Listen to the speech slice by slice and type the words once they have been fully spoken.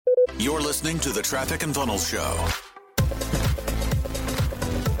You're listening to the Traffic and Funnels Show.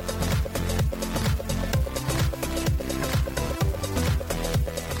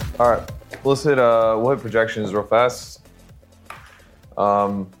 All right, we'll hit projections real fast.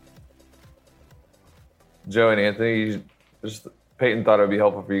 Joe and Anthony, Peyton thought it would be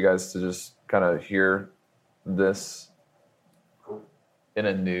helpful for you guys to just kind of hear this in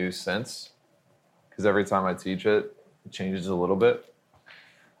a new sense, because every time I teach it, it changes a little bit.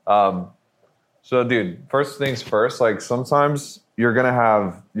 So dude, first things first, like sometimes you're gonna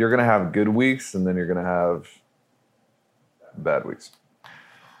have good weeks and then you're gonna have bad weeks.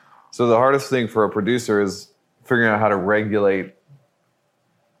 So the hardest thing for a producer is figuring out how to regulate,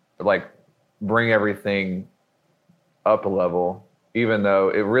 like bring everything up a level, even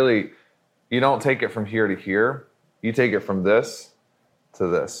though you don't take it from here to here, you take it from this to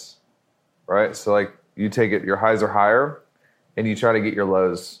this, right? So like you take it, your highs are higher and you try to get your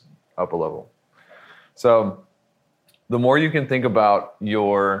lows up a level. So the more you can think about put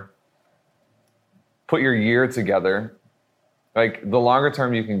your year together, like the longer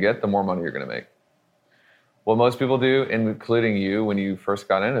term you can get, the more money you're going to make. What most people do, including you when you first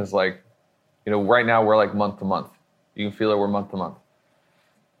got in, is like, right now we're like month to month. You can feel it, we're month to month.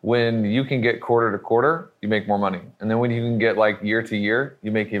 When you can get quarter to quarter, you make more money. And then when you can get like year to year,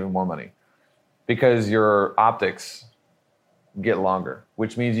 you make even more money because your optics get longer,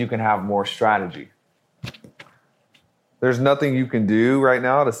 which means you can have more strategy. There's nothing you can do right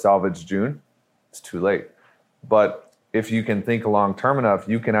now to salvage June. It's too late. But if you can think long term enough,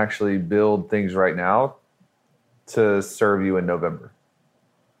 you can actually build things right now to serve you in November.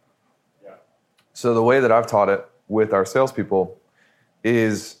 Yeah. So the way that I've taught it with our salespeople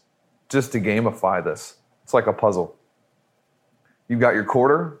is just to gamify this. It's like a puzzle. You've got your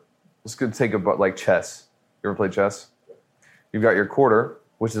quarter. Let's go take like chess. You ever play chess? You've got your quarter,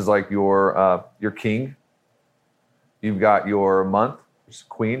 which is like your king. You've got your month, which is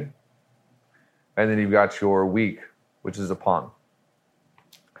queen. And then you've got your week, which is a pawn.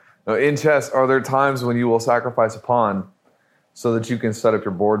 Now in chess, are there times when you will sacrifice a pawn so that you can set up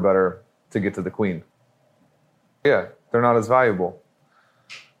your board better to get to the queen? Yeah, they're not as valuable,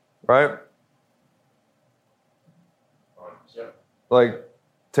 right? Yeah. Like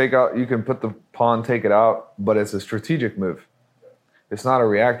you can put the pawn, take it out, but it's a strategic move. It's not a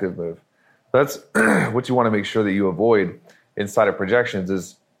reactive move. That's what you want to make sure that you avoid inside of projections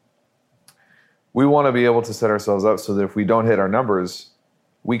is we want to be able to set ourselves up so that if we don't hit our numbers,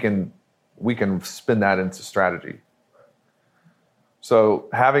 we can spin that into strategy. So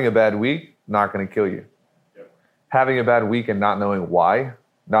having a bad week, not going to kill you. Yep. Having a bad week and not knowing why,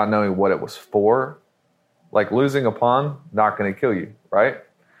 not knowing what it was for, like losing a pawn, not going to kill you, right?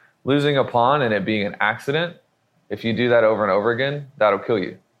 Losing a pawn and it being an accident, if you do that over and over again, that'll kill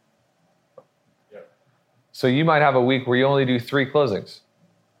you. Yep. So you might have a week where you only do 3 closings.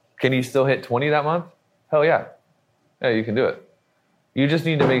 Can you still hit 20 that month? Hell yeah. Yeah, you can do it. You just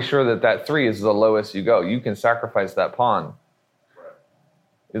need to make sure that 3 is the lowest you go. You can sacrifice that pawn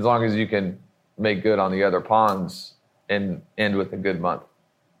as long as you can make good on the other pawns and end with a good month.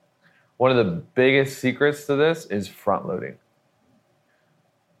 One of the biggest secrets to this is front loading.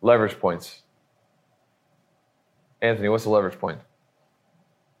 Leverage points. Anthony, what's the leverage point?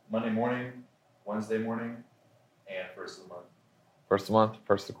 Monday morning, Wednesday morning, and first of the month. First of the month,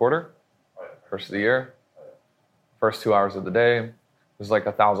 first of the quarter, first of the year, first 2 hours of the day. There's like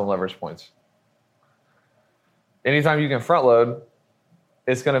 1,000 leverage points. Anytime you can front load,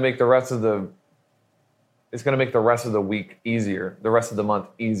 it's going to make the rest of the week easier, the rest of the month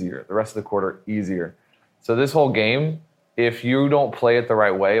easier, the rest of the quarter easier. So this whole game, if you don't play it the right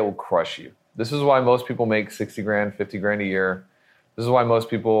way, it will crush you. This is why most people make 60 grand, 50 grand a year. This is why most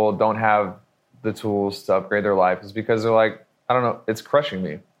people don't have the tools to upgrade their life, is because they're like, I don't know, it's crushing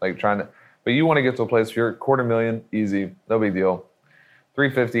me. Like but you want to get to a place where you're $250,000, easy, no big deal.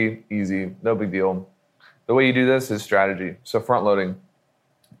 350, easy, no big deal. The way you do this is strategy. So front loading.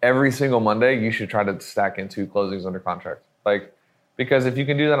 Every single Monday, you should try to stack in 2 closings under contract. Because if you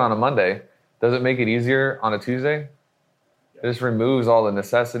can do that on a Monday, does it make it easier on a Tuesday? It just removes all the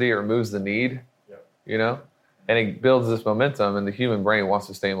necessity, it removes the need, and it builds this momentum, and the human brain wants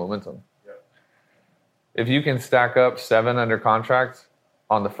to stay in momentum. Yep. If you can stack up 7 under contract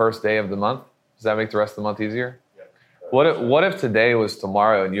on the first day of the month, does that make the rest of the month easier? Yep. What if today was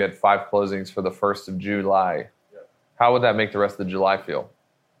tomorrow and you had 5 closings for the 1st of July? Yep. How would that make the rest of July feel?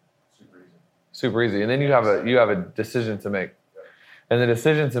 Super easy. And then you have a decision to make. Yep. And the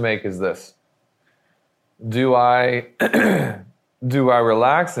decision to make is this. Do I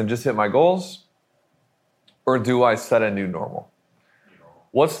relax and just hit my goals? Or do I set a new normal?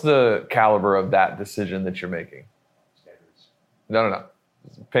 What's the caliber of that decision that you're making? Standards. No.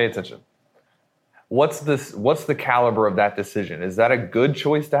 Pay attention. What's the caliber of that decision? Is that a good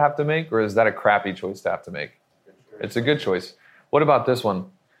choice to have to make, or is that a crappy choice to have to make? It's a good choice. What about this one?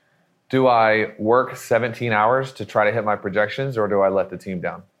 Do I work 17 hours to try to hit my projections, or do I let the team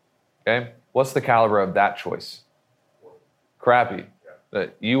down? Okay? What's the caliber of that choice? Crappy.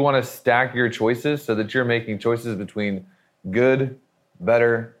 You want to stack your choices so that you're making choices between good,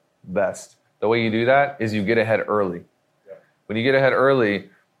 better, best. The way you do that is you get ahead early. When you get ahead early,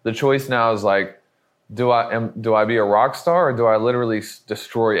 the choice now is like, do I be a rock star, or do I literally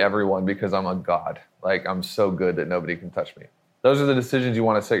destroy everyone because I'm a god? Like, I'm so good that nobody can touch me. Those are the decisions you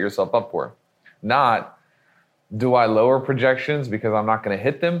want to set yourself up for. Not, do I lower projections because I'm not going to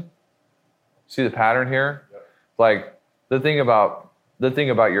hit them? See the pattern here? Yep. Like, the thing about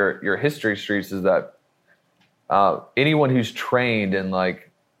your history streets is that anyone who's trained in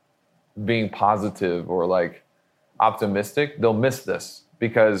like being positive or like optimistic, they'll miss this,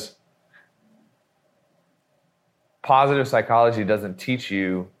 because positive psychology doesn't teach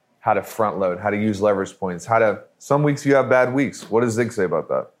you how to front load, how to use leverage points, some weeks you have bad weeks. What does Zig say about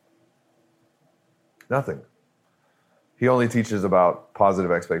that? Nothing. He only teaches about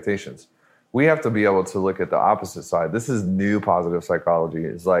positive expectations. We have to be able to look at the opposite side. This is new positive psychology.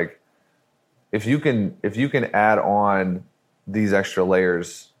 It's like, if you can add on these extra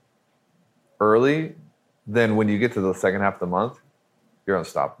layers early, then when you get to the second half of the month, you're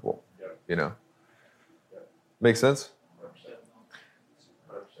unstoppable. Yep. You know? Yep. Make sense?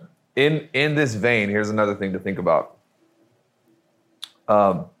 100%. In this vein, here's another thing to think about.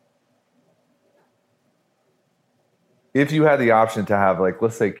 If you had the option to have, like,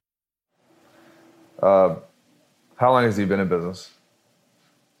 let's say, how long has he been in business?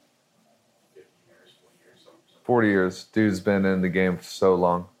 50 years, 40 years, something. 40 years. Dude's been in the game for so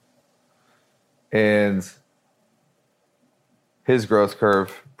long. And his growth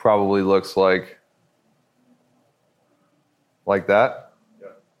curve probably looks like that. Yeah.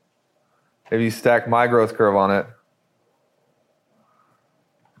 If you stack my growth curve on it,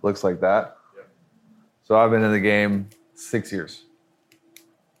 looks like that. Yeah. So I've been in the game 6 years.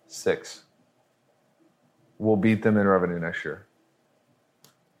 6. We'll beat them in revenue next year.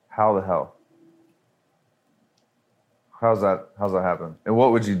 How the hell? How's that happen? And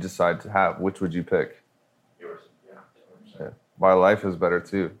what would you decide to have? Which would you pick? Yours. Yeah. My life is better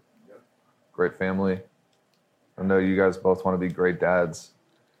too. Yeah. Great family. I know you guys both want to be great dads.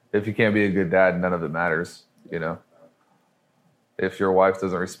 If you can't be a good dad, none of it matters, you know? If your wife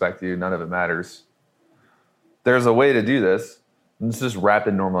doesn't respect you, none of it matters. There's a way to do this. It's just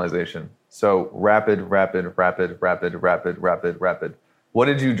rapid normalization. So rapid. What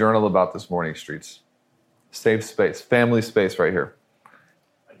did you journal about this morning, Streets? Safe space, family space right here.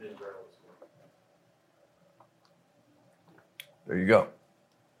 I did journal this morning. There you go.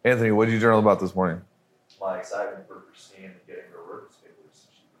 Anthony, what did you journal about this morning? My excitement for Christine and getting her work papers so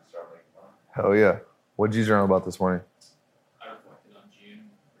she can start making money. Hell yeah. What did you journal about this morning? I reflected on June,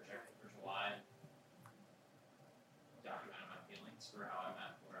 projected for July, documented my feelings for how I'm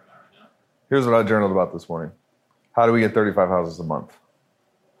at, where I'm at right now. Here's what I journaled about this morning. How do we get 35 houses a month?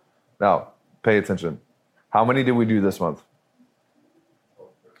 Now, pay attention. How many did we do this month?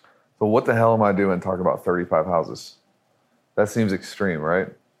 So what the hell am I doing talking about 35 houses? That seems extreme, right?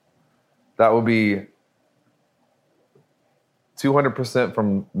 That would be 200%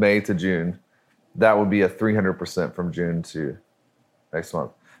 from May to June. That would be a 300% from June to next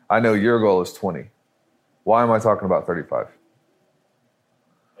month. I know your goal is 20. Why am I talking about 35?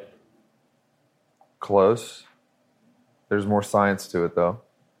 Close. There's more science to it, though.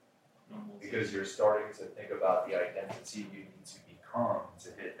 Because you're starting to think about the identity you need to become to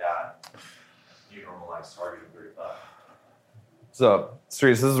hit that new normalized target of 35. So,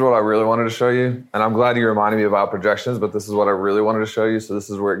 Streets, this is what I really wanted to show you. And I'm glad you reminded me about projections, but this is what I really wanted to show you. So this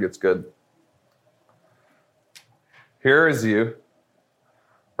is where it gets good. Here is you.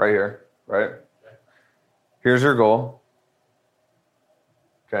 Right here, right? Here's your goal.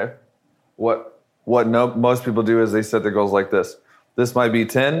 Okay. What most people do is they set their goals like this. This might be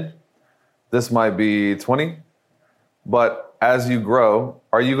 10. This might be 20. But as you grow,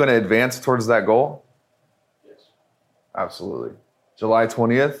 are you going to advance towards that goal? Yes. Absolutely. July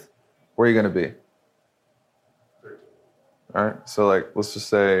 20th, where are you going to be? 13. All right. So let's just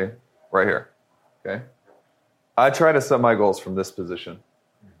say right here. Okay. I try to set my goals from this position,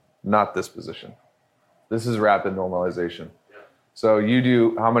 not this position. This is rapid normalization. Yeah. So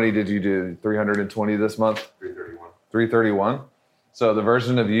how many did you do? 320 this month? 331. 331. So the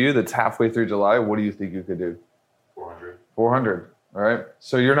version of you that's halfway through July, what do you think you could do? 400. 400. All right.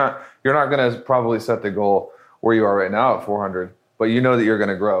 So you're not going to probably set the goal where you are right now at 400, but you know that you're going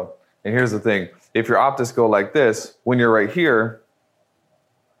to grow. And here's the thing: if your optics go like this, when you're right here,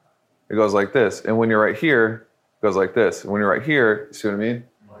 it goes like this, and when you're right here, it goes like this. And when you're right here, you see what I mean?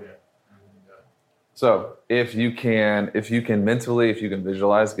 Oh, yeah. So if you can mentally, if you can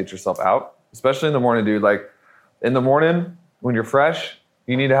visualize, get yourself out, especially in the morning, dude. Like in the morning when you're fresh,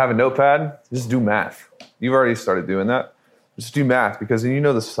 you need to have a notepad. Just do math. You've already started doing that. Just do math because then you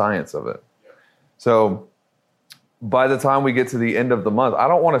know the science of it. So by the time we get to the end of the month, I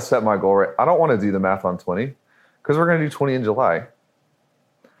don't want to set my goal right. I don't want to do the math on 20 because we're going to do 20 in July.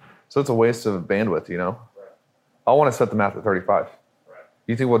 So it's a waste of bandwidth, you know. Right. I want to set the math at 35. Right.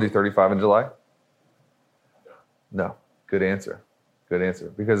 You think we'll do 35 in July? No. No. Good answer. Good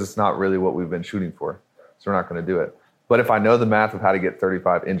answer. Because it's not really what we've been shooting for. So we're not going to do it. But if I know the math of how to get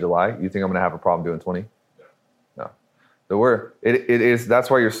 35 in July, you think I'm going to have a problem doing 20? No. So it is, that's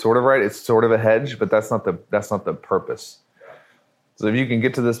why you're sort of right. It's sort of a hedge, but that's not the purpose. So if you can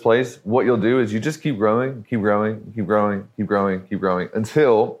get to this place, what you'll do is you just keep growing, keep growing, keep growing, keep growing, keep growing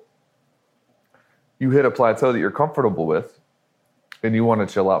until you hit a plateau that you're comfortable with and you want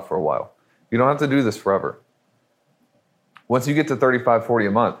to chill out for a while. You don't have to do this forever. Once you get to 35, 40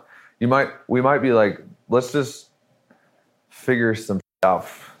 a month, we might be like, let's just figure some out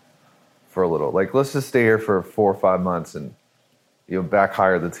for a little. Like, let's just stay here for 4 or 5 months and, back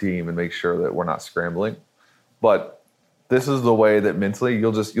hire the team and make sure that we're not scrambling. But this is the way that mentally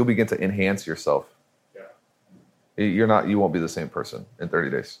you'll begin to enhance yourself. Yeah. You won't be the same person in 30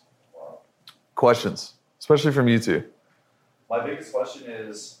 days. Wow. Questions, especially from you two. My biggest question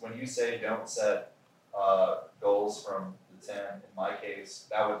is when you say don't set goals from the 10, in my case,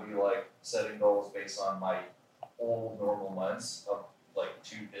 that would be like setting goals based on my old normal months of like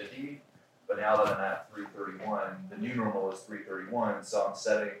 250. But now that I'm at 331, the new normal is 331. So I'm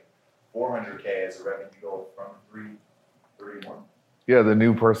setting 400K as a revenue goal from 331. Yeah, the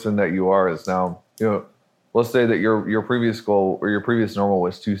new person that you are is now, let's say that your previous goal or your previous normal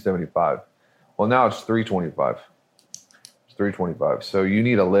was 275. Well, now it's 325. It's 325. So you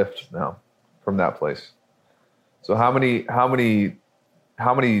need a lift now from that place. So how many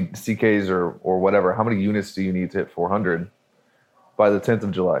CKs or whatever, how many units do you need to hit 400 by the 10th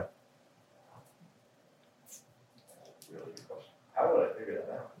of July? Really good question. How would I figure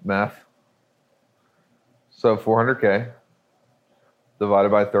that out? Math. So 400K divided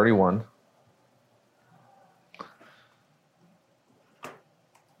by 31.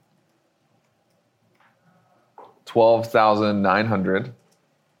 $12,900,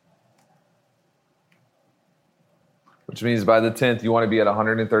 which means by the 10th you want to be at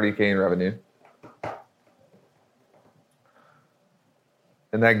 130K in revenue,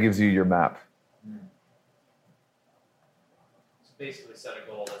 and that gives you your map. So basically set a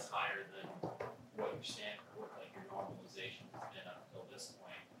goal that's higher than what your standard, what like your normalization has been up until this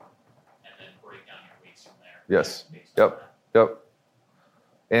point, and then break down your weeks from there. Yes. Based on Yep. Yep.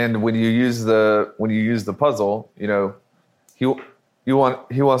 And when you use the puzzle, he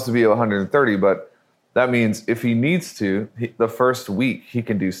wants to be at 130, but that means if he needs to, the first week he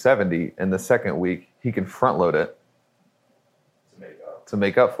can do 70, and the second week he can front load it to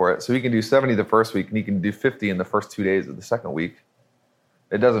make up for it. So he can do 70 the first week, and he can do 50 in the first 2 days of the second week.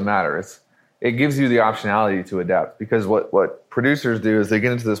 It doesn't matter. It gives you the optionality to adapt, because what producers do is they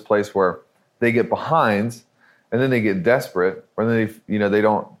get into this place where they get behind. And then they get desperate, or then they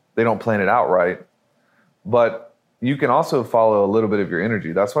don't plan it out right. But you can also follow a little bit of your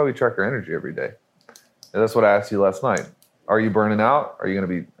energy. That's why we track our energy every day. And that's what I asked you last night. Are you burning out? Are you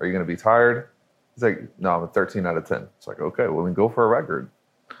gonna be tired? He's like, no, I'm a 13 out of 10. It's like, okay, well then go for a record.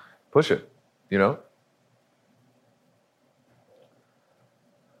 Push it.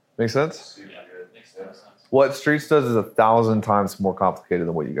 Make sense? Super Yeah, good. makes a lot of sense. What Streets does is 1,000 times more complicated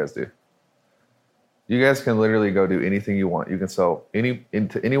than what you guys do. You guys can literally go do anything you want. You can sell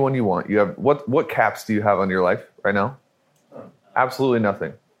into anyone you want. You have what caps do you have on your life right now? Absolutely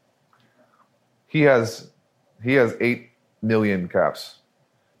nothing. He has 8 million caps.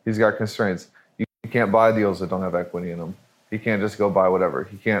 He's got constraints. You can't buy deals that don't have equity in them. He can't just go buy whatever.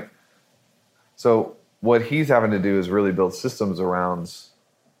 He can't. So what he's having to do is really build systems around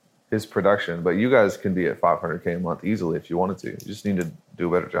his production. But you guys can be at 500K a month easily if you wanted to. You just need to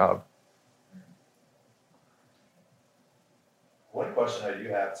do a better job. One question I do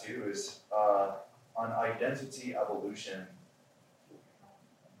have too is on identity evolution.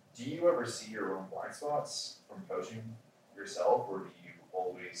 Do you ever see your own blind spots from coaching yourself, or do you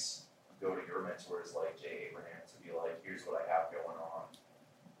always go to your mentors like Jay Abraham to be like, here's what I have going on,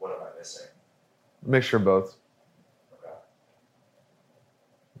 what am I missing? Mixture of both. Okay.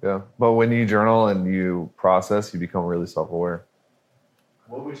 Yeah. But when you journal and you process, you become really self-aware.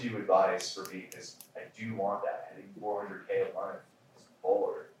 What would you advise for me? Because I do want that. Hitting 400K a month is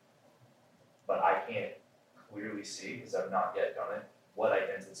bored. But I can't clearly see, because I've not yet done it, what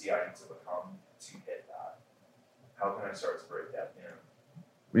identity I need to become to hit that. How can I start to break that down?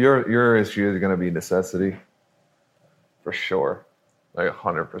 Your issue is going to be necessity. For sure. Like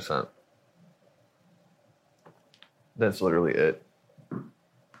 100%. That's literally it.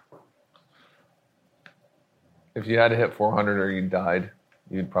 If you had to hit 400 or you died,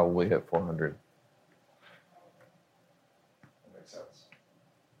 you'd probably hit 400. That makes sense.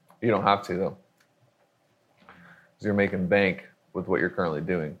 You don't have to, though. Because you're making bank with what you're currently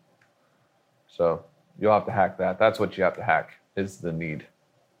doing. So you'll have to hack that. That's what you have to hack, is the need.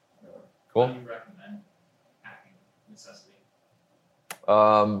 Cool? How do you recommend hacking necessity?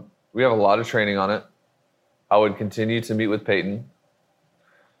 We have a lot of training on it. I would continue to meet with Peyton.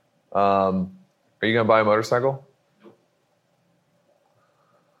 Are you going to buy a motorcycle? Nope.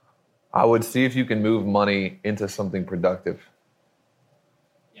 I would see if you can move money into something productive.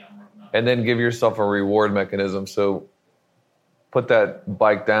 Yeah, I'm working on it. And then give yourself a reward mechanism. So put that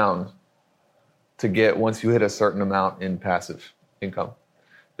bike down to get, once you hit a certain amount in passive income.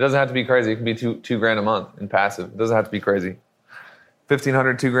 It doesn't have to be crazy. It can be two grand a month in passive. It doesn't have to be crazy.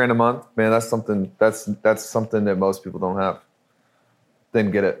 1,500, $2,000 a month, man, that's something that most people don't have.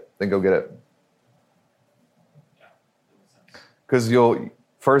 Then get it. Then go get it. Yeah, that makes sense. Because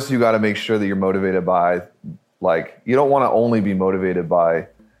first you got to make sure that you're motivated by, like, you don't want to only be motivated by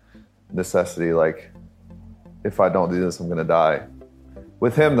necessity. Like, if I don't do this, I'm going to die.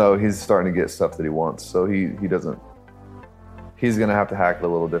 With him, though, he's starting to get stuff that he wants. So he doesn't, he's going to have to hack it a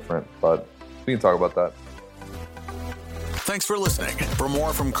little different, but we can talk about that. Thanks for listening. For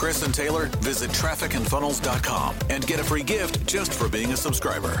more from Chris and Taylor, visit trafficandfunnels.com and get a free gift just for being a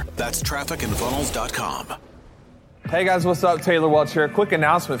subscriber. That's trafficandfunnels.com. Hey guys, what's up? Taylor Welch here. Quick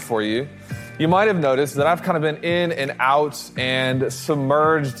announcement for you. You might have noticed that I've kind of been in and out and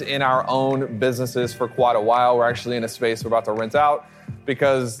submerged in our own businesses for quite a while. We're actually in a space we're about to rent out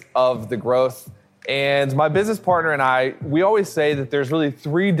because of the growth. And my business partner and I, we always say that there's really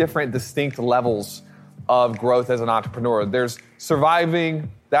 3 different distinct levels of growth as an entrepreneur. There's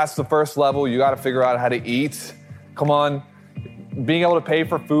surviving. That's the first level. You got to figure out how to eat. Come on. Being able to pay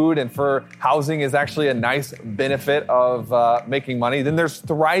for food and for housing is actually a nice benefit of making money. Then there's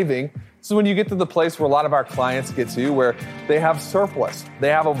thriving. So when you get to the place where a lot of our clients get to, where they have surplus, they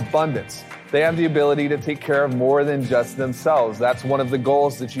have abundance, they have the ability to take care of more than just themselves. That's one of the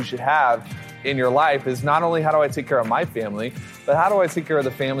goals that you should have in your life, is not only how do I take care of my family, but how do I take care of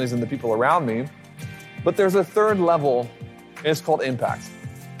the families and the people around me. But there's a third level, and it's called impact.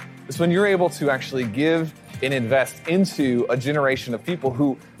 It's when you're able to actually give and invest into a generation of people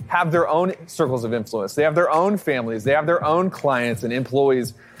who have their own circles of influence. They have their own families. They have their own clients and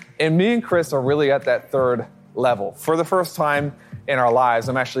employees. And me and Chris are really at that third level. For the first time in our lives,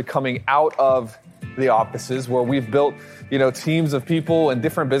 I'm actually coming out of the offices where we've built, teams of people and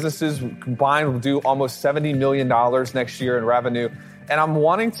different businesses combined will do almost $70 million next year in revenue. And I'm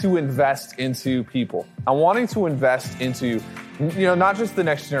wanting to invest into people. I'm wanting to invest into, not just the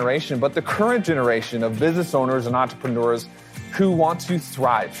next generation, but the current generation of business owners and entrepreneurs who want to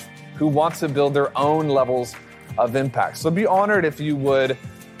thrive, who want to build their own levels of impact. So be honored if you would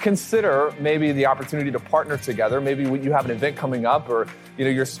consider maybe the opportunity to partner together. Maybe you have an event coming up, or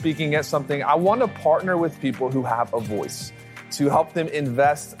you're speaking at something. I want to partner with people who have a voice to help them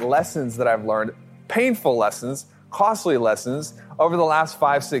invest lessons that I've learned, painful lessons, costly lessons over the last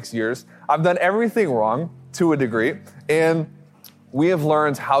 5-6 years. I've done everything wrong to a degree, and we have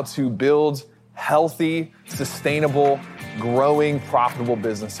learned how to build healthy, sustainable, growing, profitable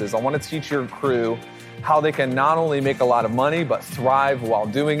businesses. I want to teach your crew how they can not only make a lot of money, but thrive while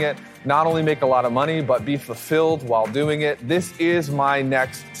doing it. Not only make a lot of money, but be fulfilled while doing it. This is my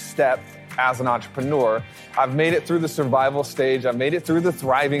next step as an entrepreneur. I've made it through the survival stage. I've made it through the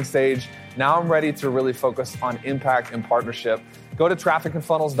thriving stage. Now I'm ready to really focus on impact and partnership. Go to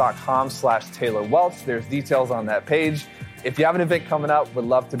trafficandfunnels.com/Taylor Welch. There's details on that page. If you have an event coming up, would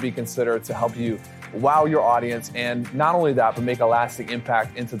love to be considered to help you wow your audience, and not only that, but make a lasting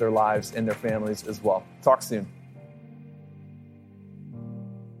impact into their lives and their families as well. Talk soon.